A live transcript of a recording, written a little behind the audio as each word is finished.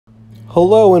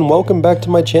Hello and welcome back to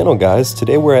my channel, guys.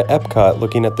 Today we're at Epcot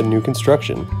looking at the new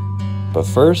construction. But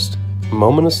first, a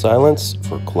moment of silence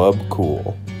for Club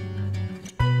Cool.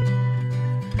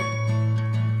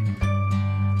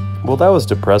 Well, that was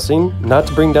depressing. Not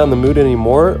to bring down the mood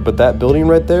anymore, but that building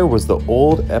right there was the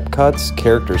old Epcot's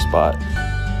character spot.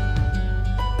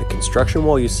 The construction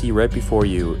wall you see right before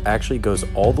you actually goes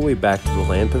all the way back to the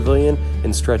land pavilion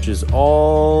and stretches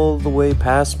all the way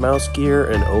past Mouse Gear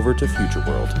and over to Future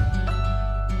World.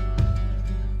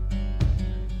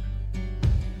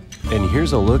 And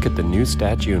here's a look at the new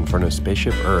statue in front of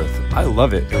Spaceship Earth. I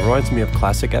love it. It reminds me of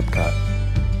classic Epcot.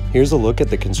 Here's a look at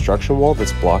the construction wall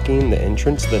that's blocking the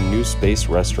entrance to the new space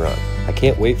restaurant. I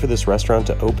can't wait for this restaurant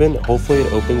to open. Hopefully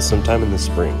it opens sometime in the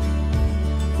spring.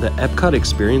 The Epcot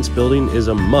Experience building is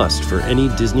a must for any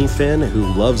Disney fan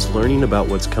who loves learning about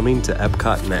what's coming to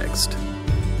Epcot next.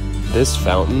 This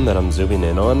fountain that I'm zooming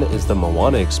in on is the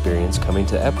Moana experience coming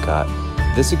to Epcot.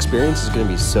 This experience is going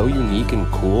to be so unique and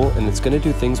cool, and it's going to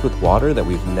do things with water that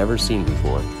we've never seen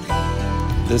before.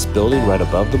 This building right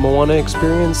above the Moana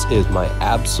experience is my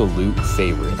absolute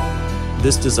favorite.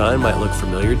 This design might look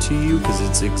familiar to you because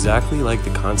it's exactly like the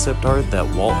concept art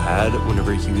that Walt had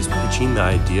whenever he was pitching the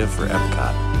idea for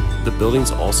Epcot. The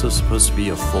building's also supposed to be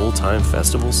a full-time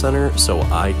festival center, so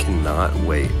I cannot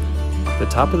wait. The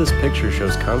top of this picture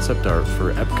shows concept art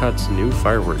for Epcot's new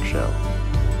fireworks show.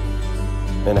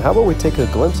 And how about we take a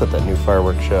glimpse at that new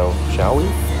fireworks show, shall we?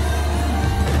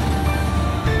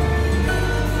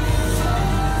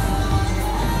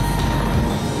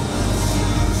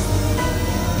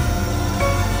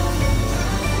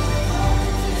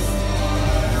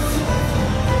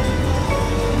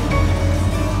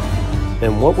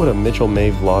 And what would a Mitchell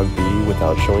May vlog be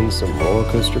without showing some roller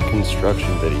coaster construction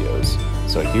videos?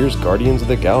 So here's Guardians of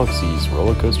the Galaxy's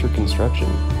roller coaster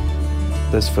construction.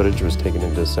 This footage was taken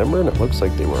in December and it looks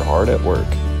like they were hard at work.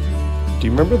 Do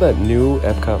you remember that new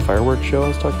Epcot fireworks show I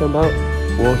was talking about?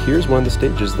 Well, here's one of the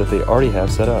stages that they already have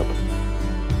set up.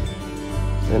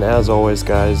 And as always,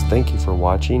 guys, thank you for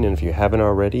watching, and if you haven't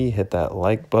already, hit that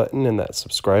like button and that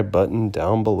subscribe button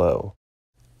down below.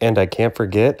 And I can't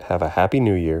forget, have a Happy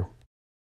New Year.